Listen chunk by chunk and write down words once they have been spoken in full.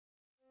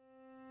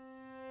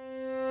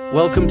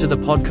Welcome to the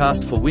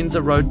podcast for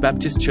Windsor Road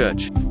Baptist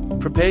Church.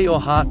 Prepare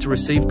your heart to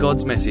receive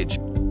God's message.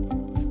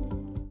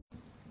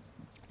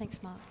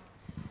 Thanks, Mark.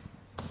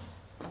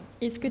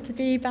 It's good to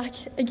be back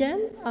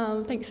again.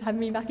 Thanks for having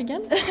me back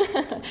again.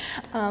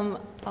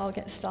 I'll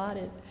get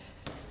started.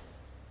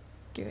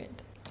 Good.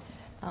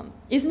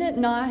 Isn't it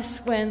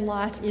nice when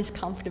life is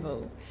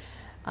comfortable?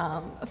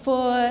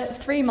 For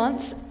 3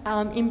 months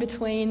in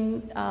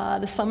between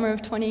the summer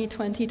of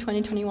 2020,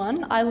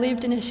 2021, I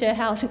lived in a share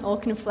house in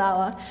Auckland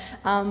Flower,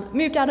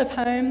 moved out of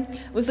home,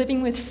 was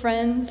living with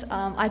friends.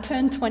 I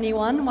turned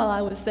 21 while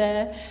I was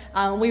there.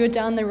 We were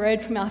down the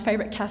road from our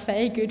favourite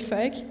cafe, Good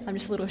Folk. I'm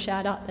just a little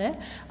shout out there.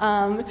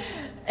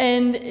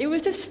 And it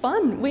was just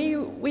fun.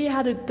 We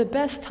had the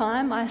best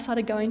time. I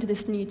started going to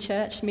this new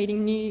church,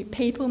 meeting new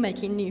people,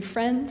 making new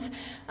friends.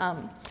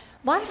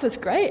 Life was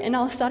great, and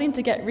I was starting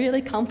to get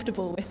really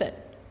comfortable with it.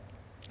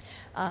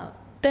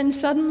 Then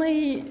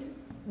suddenly,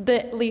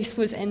 the lease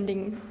was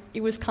ending.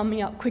 It was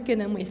coming up quicker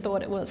than we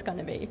thought it was going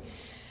to be.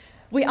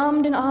 We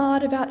ummed and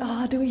ahed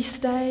about, do we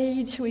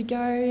stay? Should we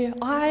go?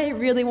 I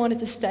really wanted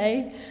to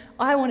stay.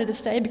 I wanted to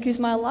stay because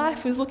my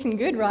life was looking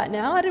good right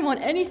now. I didn't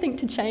want anything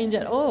to change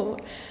at all.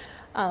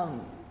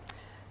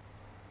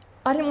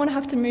 I didn't want to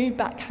have to move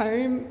back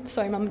home.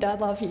 Sorry, Mum and Dad,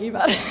 love you,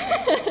 but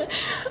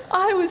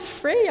I was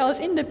free. I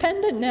was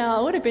independent now.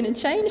 It would have been a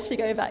change to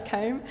go back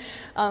home,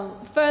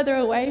 further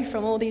away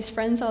from all these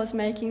friends I was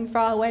making,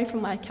 far away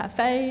from my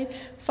cafe,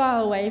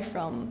 far away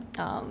from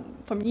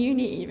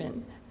uni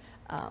even.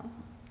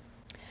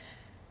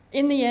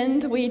 In the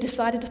end, we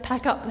decided to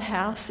pack up the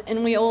house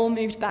and we all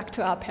moved back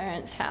to our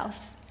parents'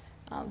 house.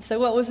 So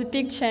what was a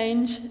big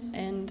change,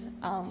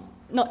 and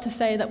not to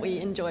say that we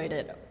enjoyed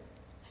it.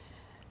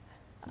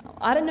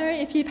 I don't know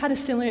if you've had a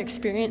similar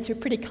experience. You're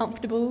pretty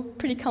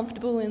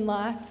comfortable in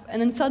life,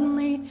 and then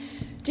suddenly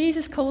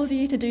Jesus calls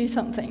you to do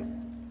something.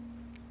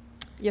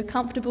 You're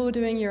comfortable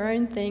doing your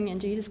own thing,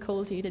 and Jesus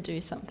calls you to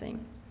do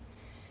something.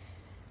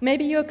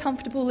 Maybe you're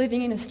comfortable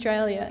living in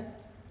Australia.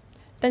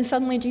 Then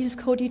suddenly Jesus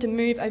called you to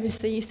move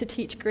overseas to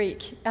teach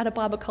Greek at a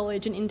Bible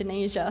college in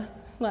Indonesia,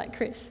 like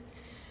Chris.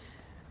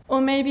 Or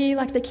maybe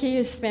like the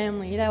Kia's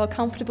family, they were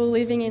comfortable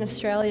living in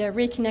Australia,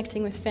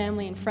 reconnecting with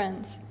family and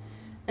friends.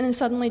 And then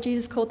suddenly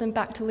Jesus called them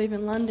back to live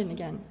in London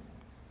again.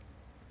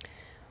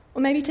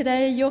 Or maybe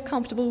today you're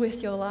comfortable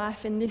with your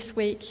life, and this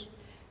week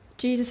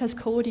Jesus has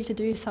called you to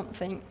do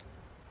something.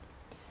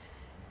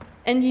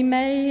 And you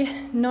may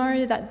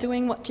know that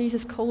doing what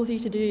Jesus calls you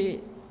to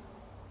do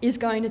is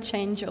going to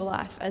change your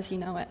life as you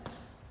know it.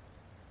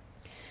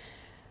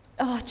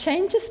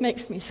 Change just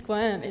makes me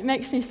squirm. It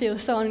makes me feel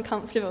so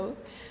uncomfortable,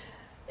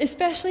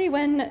 especially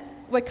when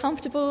we're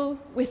comfortable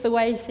with the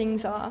way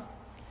things are.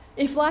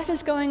 If life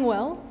is going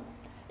well,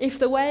 if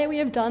the way we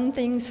have done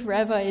things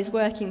forever is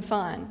working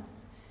fine,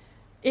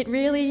 it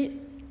really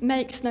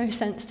makes no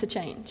sense to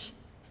change.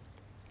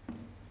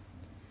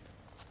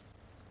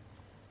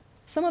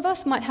 Some of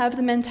us might have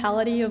the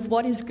mentality of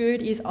what is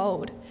good is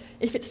old.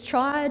 If it's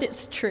tried,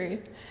 it's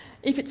true.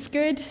 If it's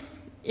good,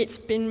 it's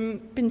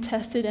been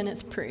tested and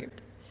it's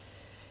proved.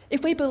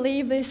 If we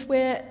believe this,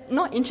 we're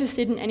not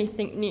interested in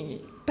anything new,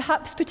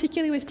 perhaps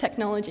particularly with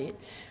technology.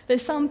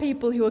 There's some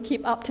people who will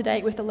keep up to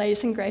date with the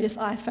latest and greatest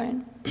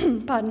iPhone,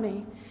 pardon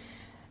me.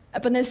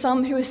 But there's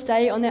some who will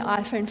stay on their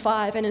iPhone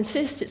 5 and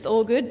insist it's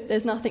all good,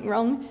 there's nothing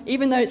wrong,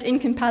 even though it's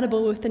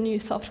incompatible with the new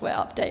software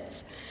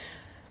updates.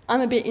 I'm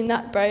a bit in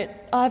that boat.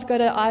 I've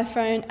got an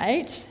iPhone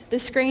 8. The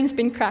screen's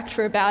been cracked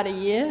for about a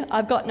year.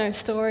 I've got no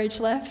storage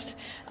left.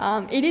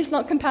 It is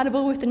not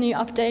compatible with the new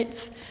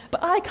updates,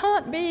 but I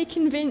can't be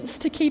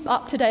convinced to keep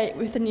up to date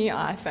with the new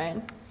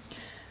iPhone.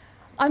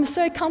 I'm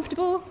so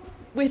comfortable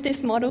with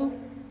this model.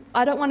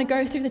 I don't want to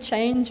go through the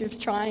change of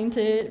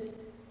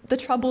the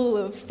trouble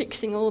of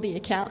fixing all the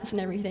accounts and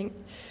everything.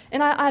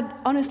 And I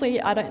honestly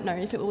don't know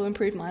if it will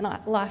improve my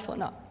life or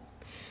not.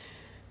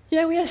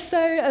 We are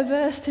so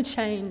averse to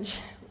change.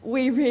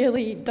 We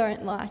really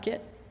don't like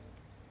it.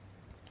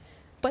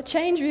 But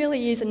change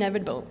really is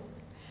inevitable.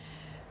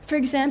 For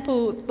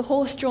example, the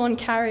horse-drawn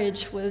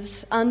carriage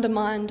was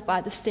undermined by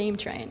the steam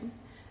train,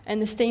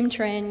 and the steam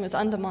train was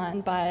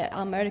undermined by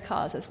our motor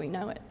cars as we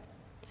know it.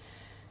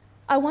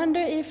 I wonder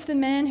if the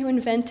man who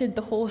invented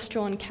the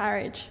horse-drawn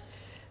carriage,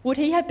 would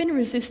he have been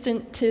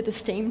resistant to the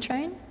steam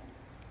train?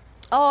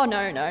 Oh,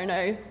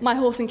 no. My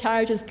horse and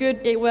carriage is good.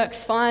 It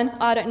works fine.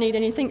 I don't need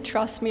anything.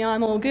 Trust me,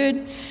 I'm all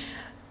good.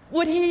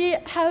 Would he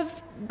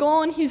have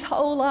gone his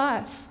whole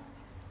life,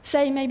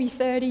 say maybe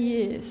 30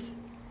 years,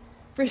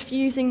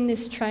 refusing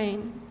this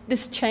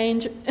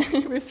change,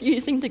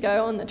 refusing to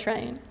go on the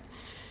train?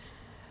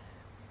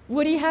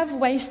 Would he have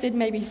wasted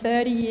maybe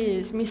 30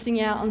 years missing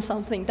out on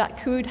something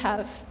that could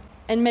have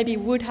and maybe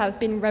would have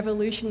been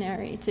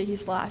revolutionary to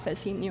his life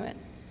as he knew it?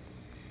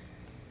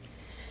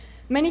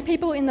 Many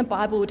people in the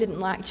Bible didn't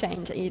like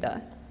change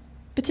either,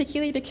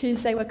 particularly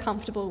because they were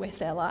comfortable with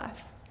their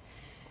life.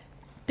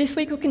 This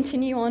week we'll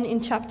continue on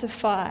in chapter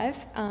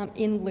 5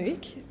 in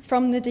Luke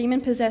from the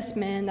demon-possessed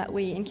man that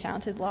we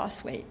encountered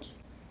last week.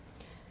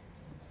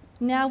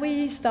 now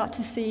we start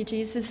to see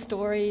Jesus'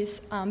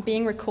 stories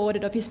being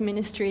recorded of his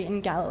ministry in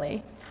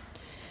Galilee.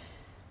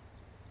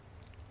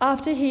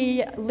 After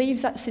he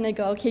leaves that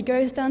synagogue, he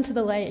goes down to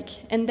the lake,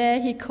 and there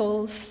he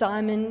calls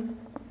Simon,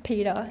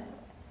 Peter,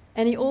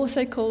 and he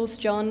also calls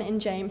John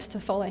and James to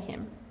follow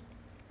him.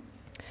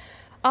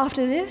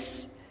 After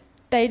this,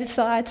 they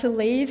decide to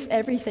leave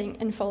everything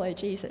and follow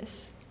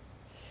Jesus.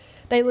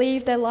 They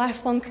leave their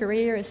lifelong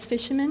career as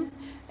fishermen,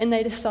 and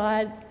they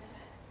decide,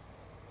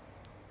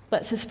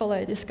 let's just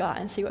follow this guy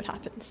and see what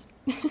happens.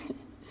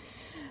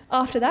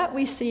 After that,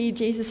 we see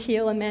Jesus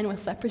heal a man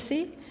with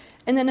leprosy,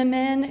 and then a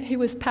man who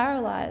was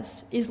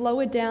paralyzed is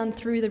lowered down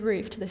through the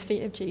roof to the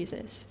feet of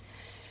Jesus.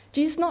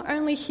 Jesus not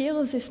only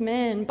heals this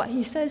man, but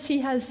he says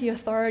he has the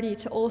authority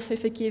to also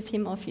forgive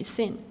him of his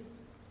sin.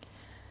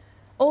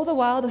 All the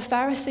while, the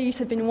Pharisees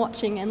have been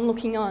watching and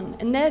looking on,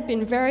 and they've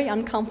been very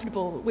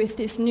uncomfortable with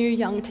this new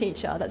young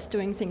teacher that's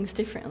doing things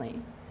differently.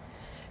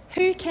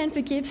 Who can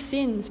forgive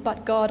sins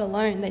but God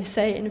alone, they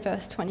say in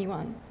verse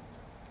 21.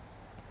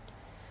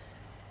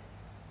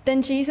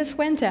 Then Jesus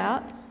went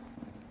out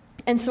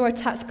and saw a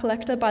tax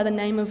collector by the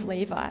name of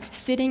Levi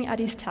sitting at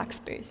his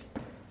tax booth.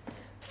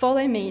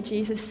 "Follow me,"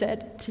 Jesus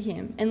said to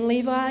him, and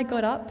Levi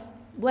got up,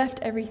 left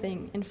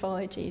everything, and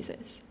followed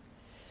Jesus.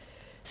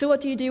 So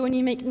what do you do when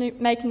you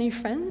make new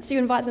friends? You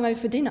invite them over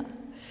for dinner.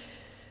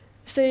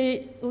 So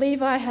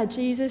Levi had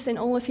Jesus and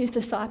all of his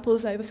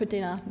disciples over for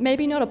dinner.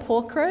 Maybe not a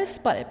pork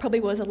roast, but it probably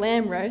was a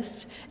lamb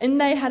roast, and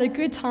they had a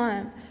good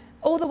time.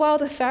 All the while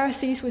the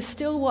Pharisees were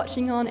still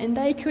watching on, and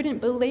they couldn't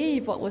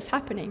believe what was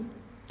happening.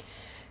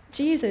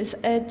 Jesus,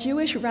 a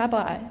Jewish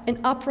rabbi,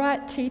 an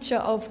upright teacher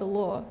of the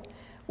law,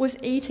 was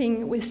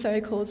eating with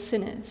so-called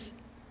sinners.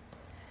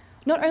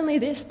 Not only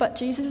this, but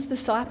Jesus'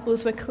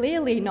 disciples were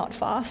clearly not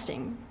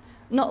fasting,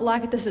 not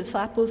like the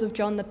disciples of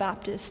John the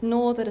Baptist,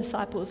 nor the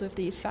disciples of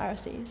these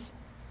Pharisees.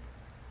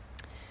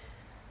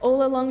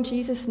 All along,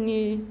 Jesus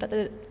knew that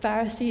the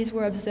Pharisees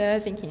were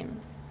observing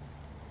him.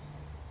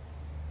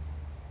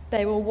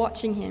 They were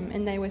watching him,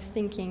 and they were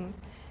thinking,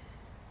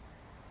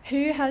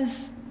 who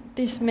has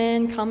this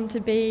man come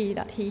to be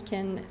that he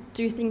can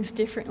do things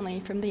differently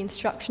from the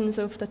instructions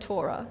of the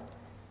Torah,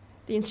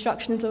 the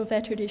instructions of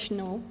their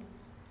traditional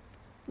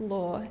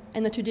law,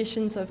 and the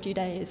traditions of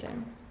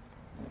Judaism?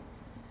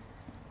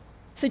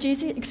 So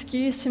Jesus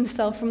excused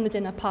himself from the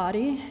dinner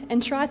party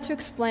and tried to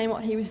explain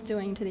what he was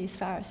doing to these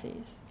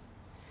Pharisees.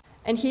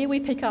 And here we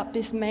pick up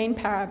this main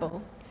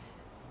parable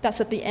that's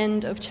at the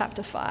end of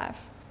chapter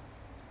 5.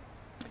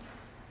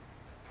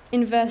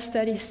 In verse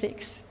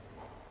 36,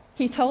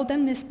 he told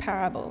them this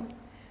parable.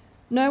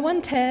 "No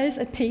one tears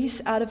a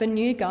piece out of a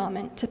new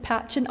garment to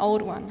patch an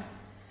old one.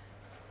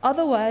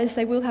 Otherwise,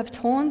 they will have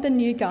torn the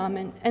new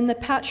garment, and the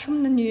patch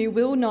from the new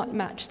will not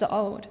match the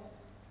old.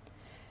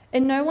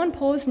 And no one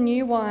pours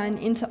new wine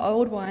into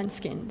old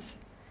wineskins.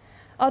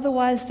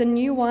 Otherwise, the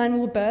new wine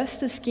will burst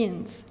the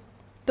skins.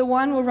 The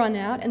wine will run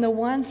out, and the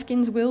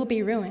wineskins will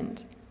be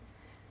ruined.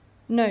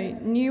 No,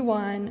 new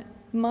wine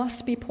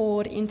must be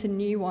poured into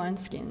new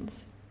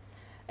wineskins.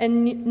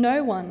 And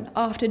no one,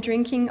 after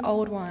drinking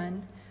old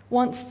wine,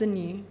 wants the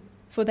new,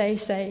 for they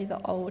say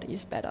the old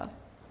is better."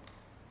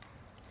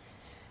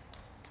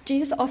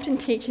 Jesus often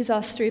teaches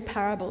us through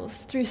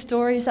parables, through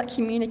stories that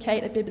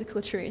communicate a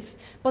biblical truth,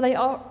 but they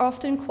are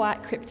often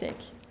quite cryptic.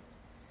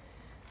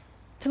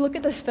 To look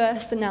at the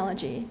first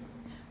analogy,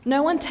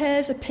 no one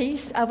tears a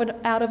piece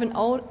out of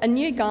a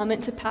new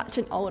garment to patch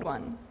an old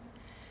one.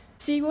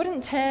 So you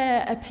wouldn't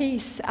tear a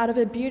piece out of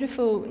a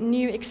beautiful,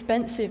 new,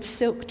 expensive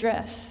silk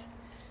dress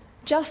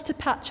just to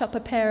patch up a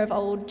pair of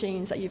old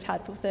jeans that you've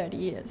had for 30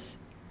 years.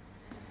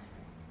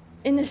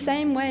 In the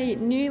same way,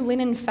 new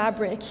linen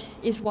fabric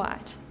is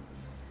white,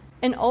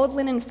 and old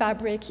linen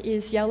fabric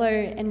is yellow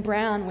and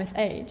brown with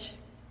age.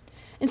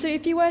 And so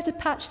if you were to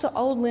patch the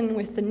old linen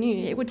with the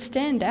new, it would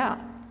stand out.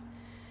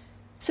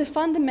 So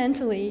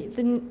fundamentally,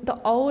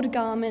 the old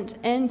garment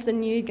and the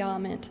new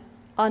garment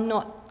are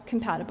not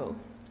compatible.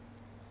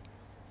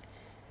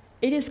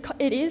 It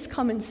is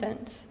common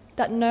sense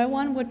that no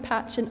one would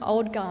patch an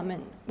old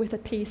garment with a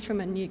piece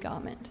from a new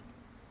garment.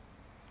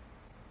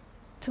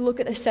 To look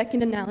at the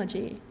second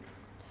analogy,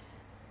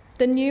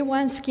 the new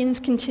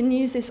wineskins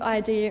continues this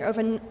idea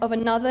of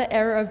another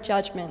error of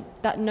judgment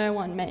that no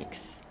one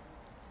makes.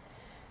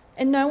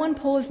 And no one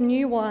pours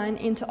new wine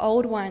into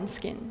old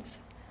wineskins.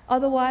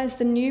 Otherwise,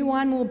 the new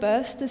wine will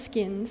burst the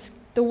skins,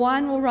 the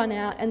wine will run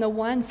out, and the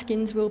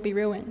wineskins will be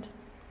ruined.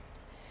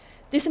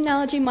 This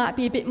analogy might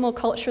be a bit more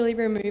culturally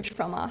removed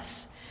from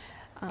us.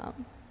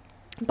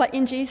 But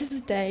in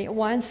Jesus' day,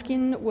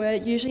 wineskins were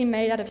usually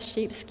made out of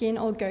sheepskin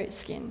or goat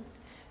skin.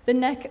 The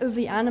neck of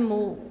the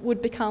animal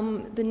would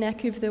become the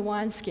neck of the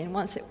wineskin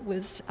once it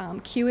was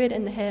cured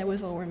and the hair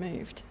was all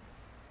removed.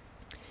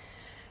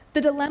 The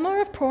dilemma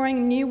of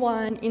pouring new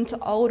wine into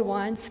old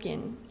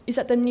wineskin is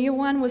that the new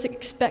wine was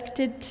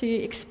expected to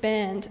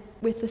expand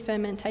with the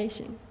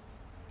fermentation.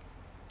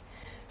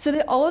 So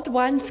the old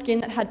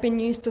wineskin that had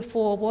been used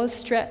before was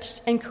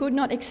stretched and could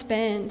not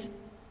expand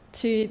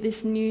to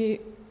this new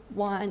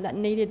wine that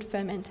needed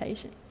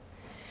fermentation.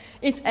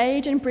 Its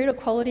age and brutal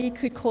quality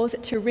could cause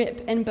it to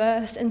rip and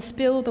burst and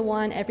spill the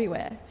wine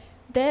everywhere.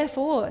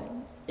 Therefore,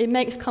 it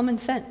makes common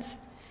sense.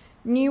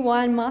 New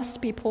wine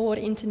must be poured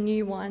into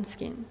new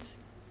wineskins.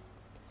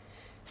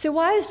 So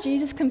why is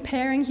Jesus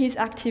comparing his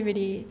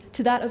activity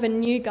to that of a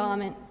new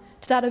garment,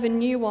 to that of a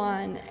new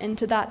wine, and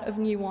to that of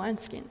new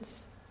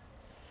wineskins?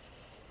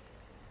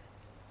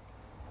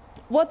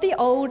 What the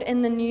old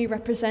and the new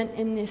represent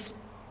in this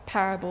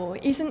parable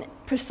isn't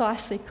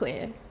precisely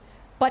clear,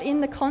 but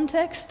in the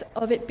context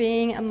of it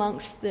being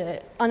amongst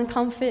the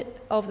uncomfort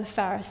of the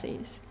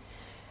Pharisees,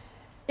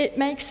 it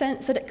makes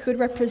sense that it could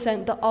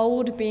represent the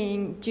old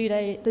being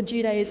the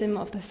Judaism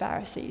of the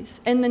Pharisees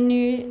and the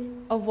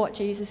new of what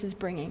Jesus is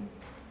bringing.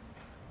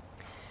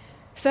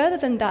 Further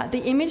than that,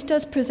 the image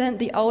does present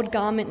the old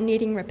garment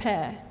needing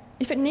repair.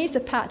 If it needs a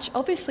patch,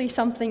 obviously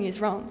something is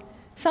wrong.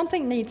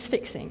 Something needs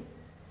fixing.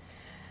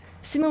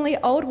 Similarly,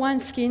 old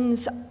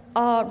wineskins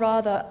are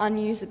rather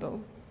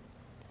unusable.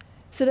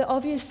 So the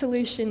obvious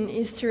solution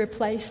is to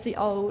replace the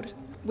old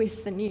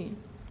with the new.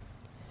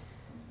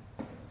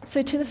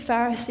 So to the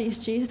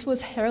Pharisees, Jesus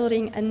was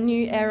heralding a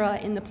new era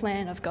in the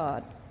plan of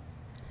God.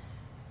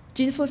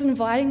 Jesus was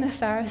inviting the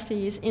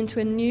Pharisees into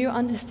a new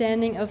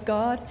understanding of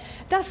God.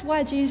 That's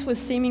why Jesus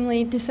was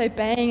seemingly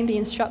disobeying the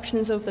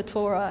instructions of the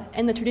Torah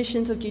and the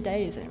traditions of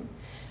Judaism,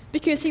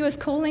 because he was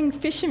calling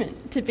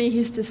fishermen to be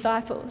his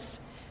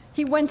disciples.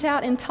 He went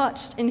out and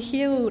touched and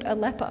healed a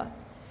leper.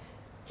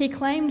 He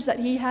claimed that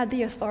he had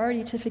the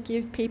authority to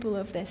forgive people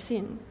of their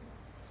sin.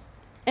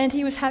 And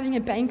he was having a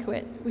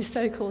banquet with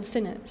so-called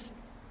sinners.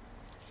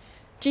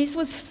 Jesus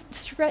was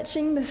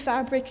stretching the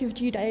fabric of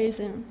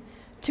Judaism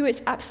to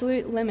its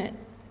absolute limit,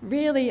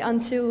 really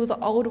until the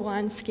old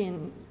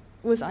wineskin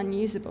was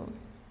unusable.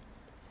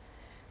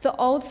 The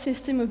old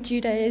system of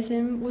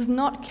Judaism was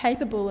not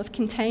capable of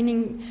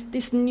containing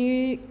this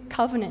new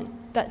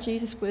covenant that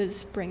Jesus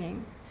was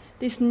bringing,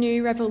 this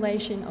new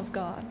revelation of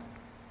God.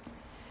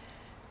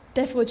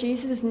 Therefore,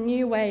 Jesus'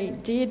 new way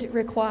did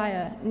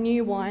require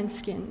new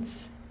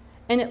wineskins,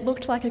 and it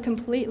looked like a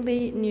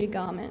completely new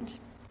garment.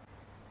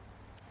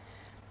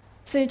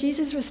 So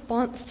Jesus'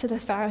 response to the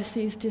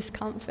Pharisees'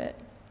 discomfort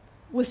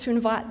was to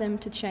invite them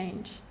to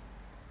change,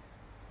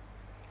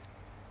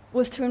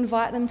 was to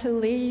invite them to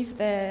leave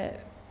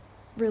their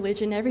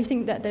religion,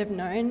 everything that they've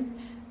known,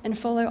 and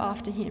follow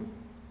after him.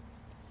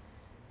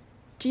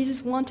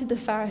 Jesus wanted the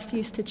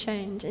Pharisees to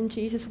change, and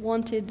Jesus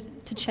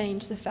wanted to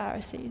change the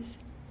Pharisees.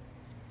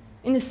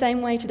 In the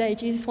same way today,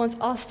 Jesus wants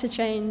us to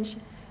change,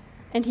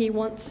 and he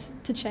wants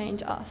to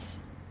change us.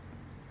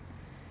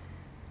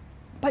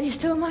 But you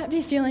still might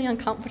be feeling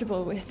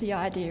uncomfortable with the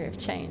idea of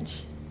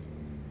change.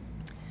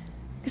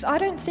 Because I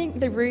don't think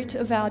the root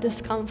of our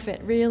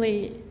discomfort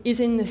really is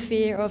in the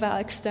fear of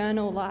our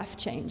external life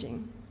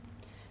changing.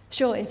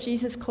 Sure, if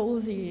Jesus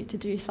calls you to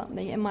do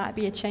something, it might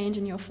be a change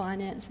in your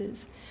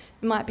finances.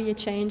 It might be a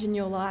change in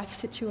your life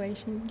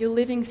situation, your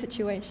living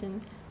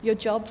situation, your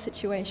job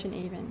situation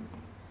even.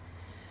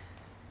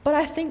 But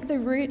I think the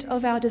root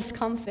of our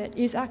discomfort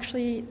is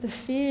actually the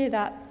fear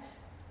that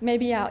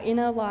maybe our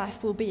inner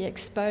life will be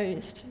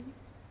exposed,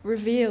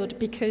 revealed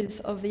because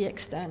of the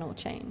external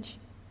change.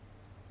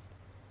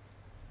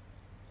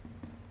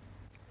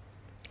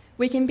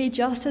 We can be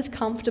just as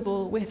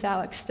comfortable with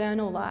our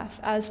external life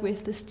as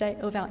with the state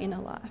of our inner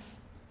life.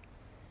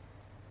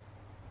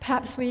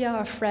 Perhaps we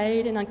are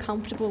afraid and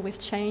uncomfortable with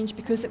change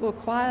because it will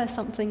require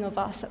something of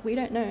us that we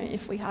don't know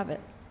if we have it.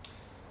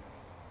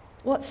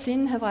 What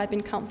sin have I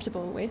been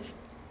comfortable with?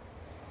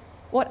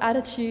 What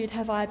attitude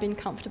have I been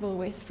comfortable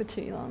with for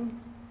too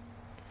long?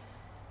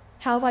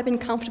 How have I been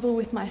comfortable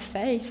with my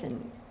faith?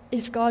 And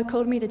if God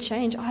called me to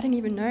change, I don't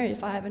even know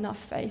if I have enough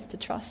faith to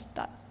trust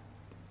that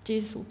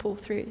Jesus will pull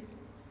through.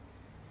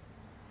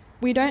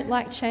 We don't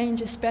like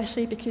change,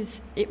 especially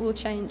because it will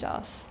change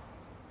us.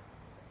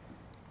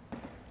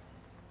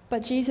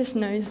 But Jesus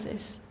knows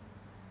this.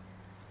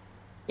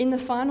 In the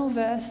final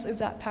verse of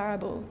that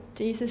parable,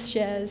 Jesus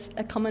shares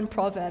a common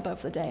proverb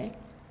of the day.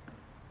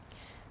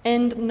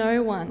 And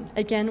no one,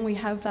 again we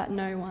have that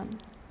no one.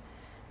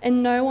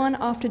 And no one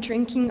after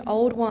drinking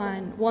old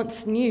wine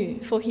wants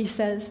new, for he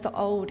says the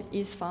old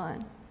is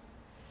fine.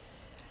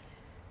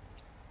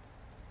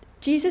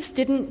 Jesus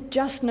didn't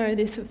just know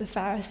this with the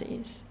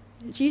Pharisees.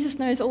 Jesus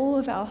knows all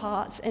of our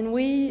hearts, and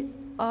we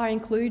are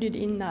included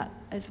in that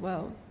as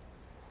well.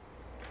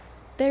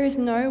 There is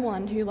no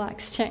one who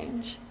likes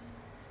change.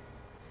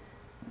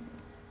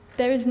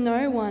 There is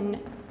no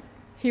one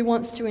who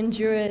wants to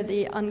endure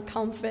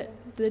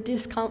the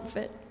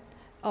discomfort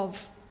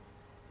of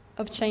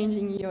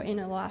changing your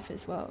inner life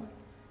as well.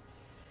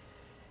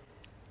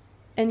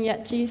 And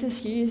yet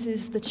Jesus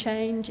uses the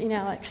change in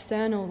our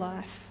external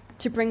life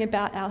to bring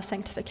about our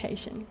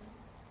sanctification.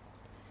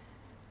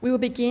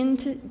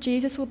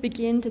 Jesus will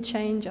begin to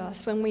change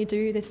us when we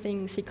do the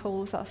things he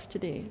calls us to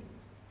do.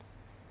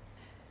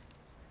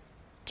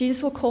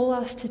 Jesus will call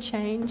us to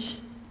change.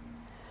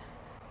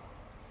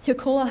 He'll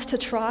call us to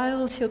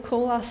trials, he'll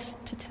call us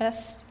to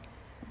tests.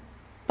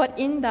 But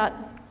in that,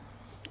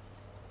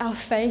 our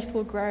faith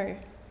will grow.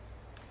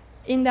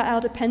 in that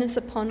our dependence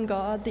upon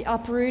God, the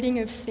uprooting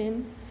of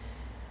sin,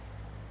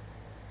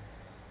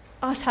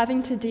 us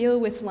having to deal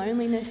with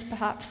loneliness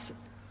perhaps,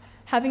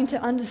 having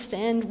to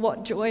understand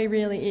what joy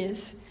really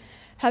is,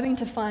 having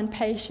to find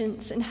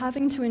patience and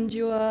having to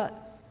endure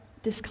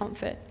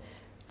discomfort.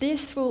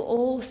 This will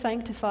all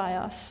sanctify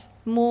us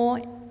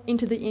more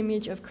into the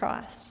image of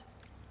Christ.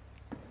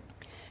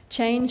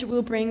 Change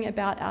will bring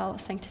about our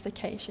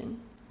sanctification.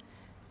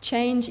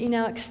 Change in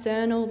our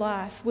external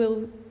life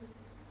will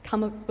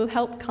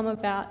help come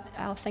about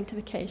our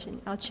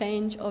sanctification, our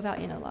change of our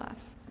inner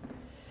life.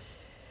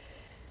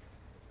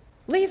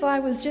 Levi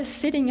was just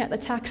sitting at the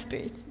tax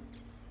booth.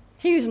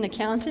 He was an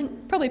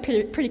accountant, probably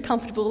pretty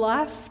comfortable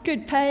life,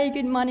 good pay,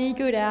 good money,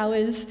 good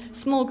hours,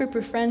 small group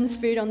of friends,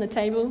 food on the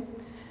table.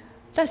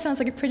 That sounds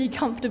like a pretty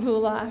comfortable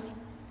life.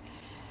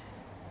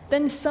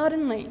 Then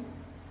suddenly,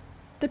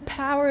 the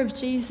power of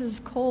Jesus'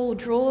 call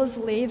draws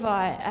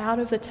Levi out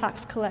of the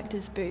tax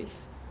collector's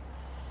booth.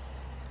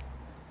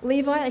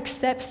 Levi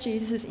accepts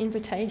Jesus'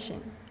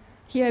 invitation.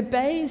 He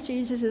obeys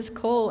Jesus'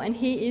 call and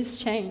he is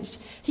changed.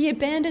 He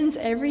abandons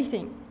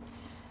everything.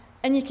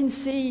 And you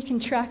can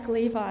track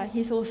Levi,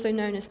 he's also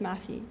known as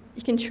Matthew.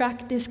 You can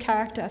track this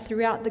character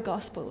throughout the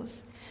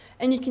Gospels.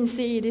 And you can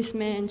see this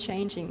man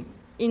changing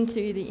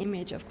into the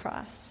image of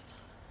Christ.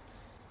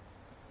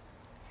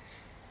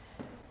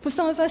 For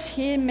some of us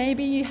here,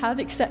 maybe you have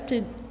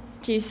accepted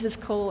Jesus'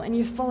 call and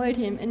you've followed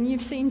him and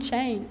you've seen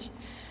change.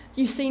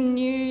 You've seen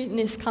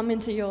newness come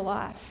into your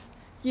life.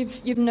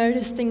 You've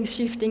noticed things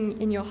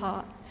shifting in your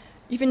heart.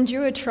 You've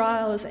endured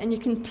trials and you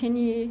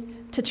continue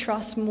to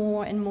trust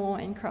more and more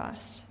in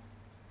Christ.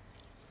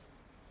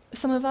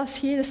 Some of us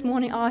here this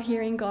morning are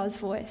hearing God's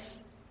voice.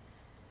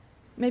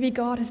 Maybe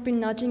God has been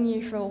nudging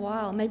you for a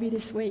while. Maybe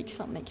this week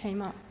something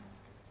came up.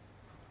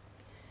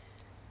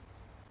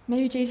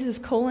 Maybe Jesus is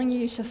calling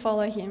you to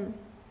follow him.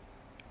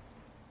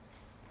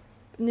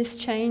 And this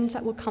change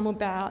that will come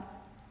about,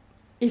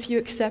 if you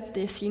accept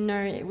this, you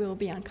know it will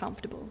be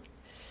uncomfortable.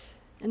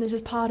 And there's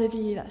a part of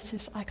you that's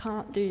just, I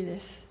can't do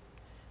this.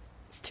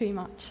 It's too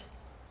much.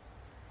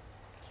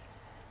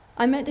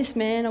 I met this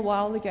man a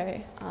while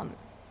ago,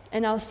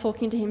 and I was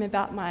talking to him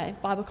about my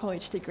Bible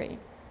college degree.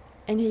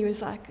 And he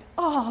was like,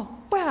 oh,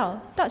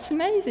 wow, that's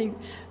amazing.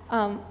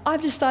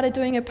 I've just started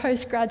doing a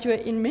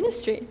postgraduate in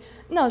ministry.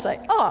 And I was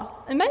like, oh,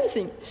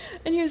 amazing.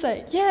 And he was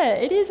like, yeah,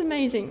 it is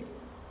amazing.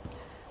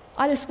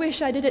 I just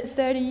wish I did it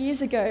 30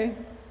 years ago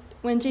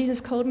when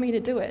Jesus called me to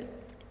do it,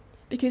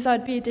 because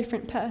I'd be a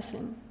different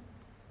person.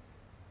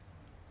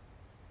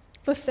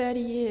 For 30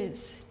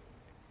 years,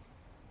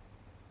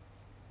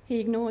 he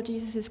ignored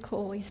Jesus'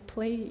 call, his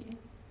plea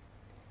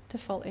to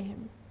follow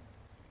him.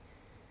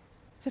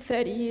 For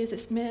 30 years,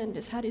 this man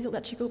just had his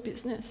electrical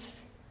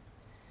business.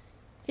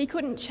 He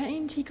couldn't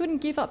change. He couldn't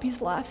give up his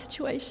life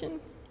situation.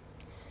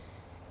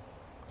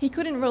 He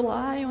couldn't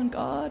rely on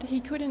God. He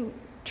couldn't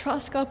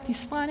trust God with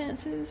his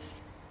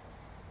finances.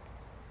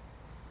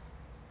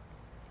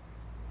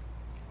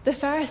 The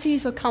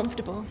Pharisees were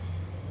comfortable.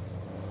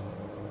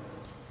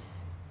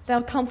 They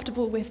were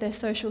comfortable with their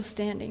social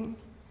standing.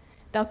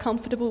 They were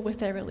comfortable with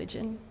their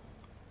religion.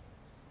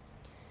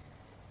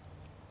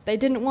 They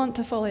didn't want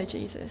to follow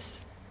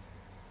Jesus.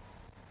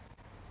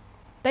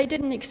 They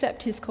didn't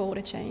accept his call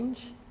to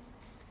change.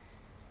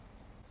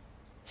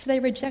 So they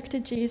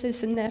rejected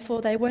Jesus, and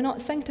therefore they were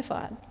not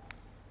sanctified.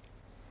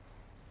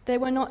 They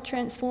were not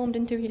transformed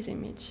into his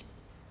image.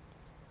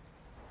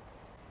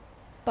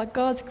 But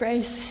God's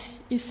grace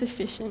is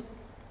sufficient.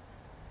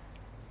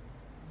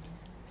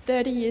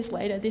 30 years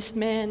later, this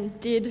man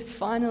did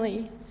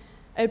finally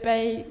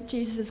obey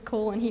Jesus'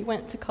 call, and he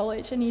went to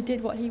college and he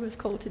did what he was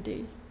called to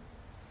do.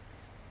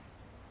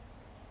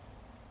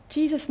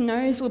 Jesus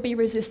knows we'll be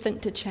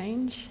resistant to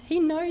change. He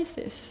knows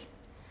this.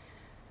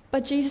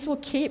 But Jesus will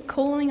keep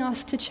calling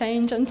us to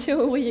change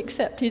until we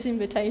accept his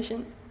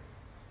invitation.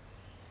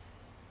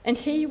 And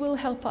he will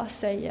help us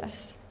say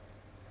yes.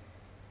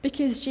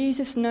 Because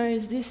Jesus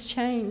knows this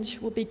change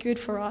will be good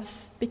for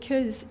us,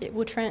 because it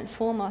will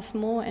transform us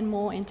more and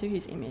more into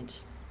his image.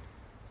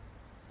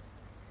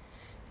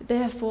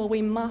 Therefore,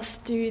 we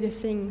must do the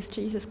things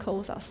Jesus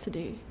calls us to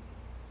do.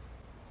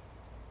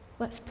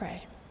 Let's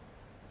pray.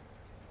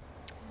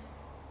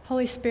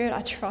 Holy Spirit,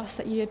 I trust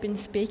that you have been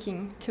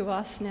speaking to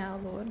us now,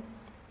 Lord.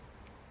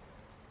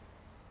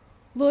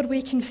 Lord,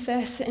 we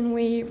confess and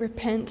we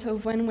repent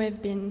of when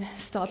we've been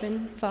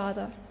stubborn,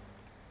 Father,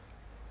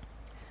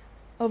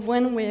 of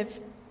when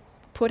we've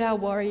put our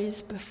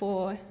worries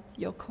before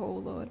your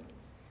call, Lord.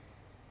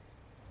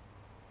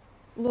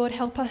 Lord,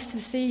 help us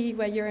to see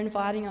where you're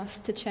inviting us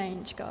to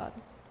change, God.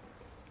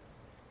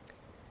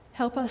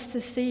 Help us to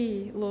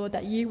see, Lord,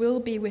 that you will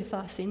be with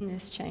us in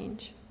this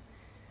change.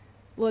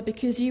 Lord,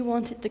 because you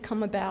want it to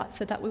come about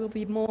so that we will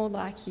be more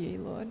like you,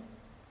 Lord.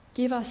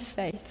 Give us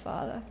faith,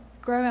 Father.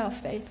 Grow our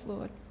faith,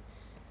 Lord.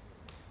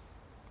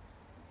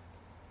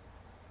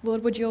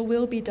 Lord, would your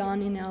will be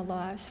done in our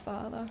lives,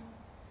 Father?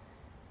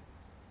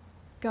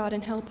 God,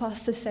 and help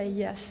us to say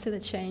yes to the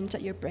change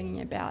that you're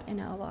bringing about in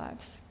our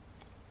lives.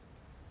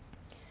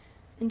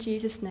 In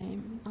Jesus'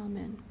 name,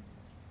 amen.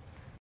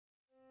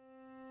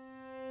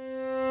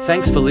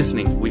 Thanks for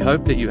listening. We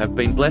hope that you have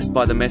been blessed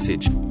by the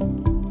message.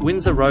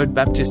 Windsor Road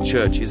Baptist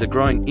Church is a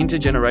growing,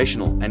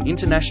 intergenerational, and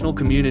international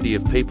community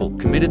of people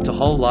committed to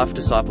whole life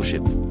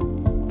discipleship.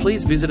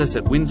 Please visit us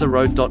at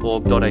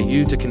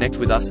windsorroad.org.au to connect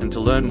with us and to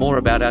learn more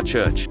about our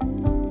church.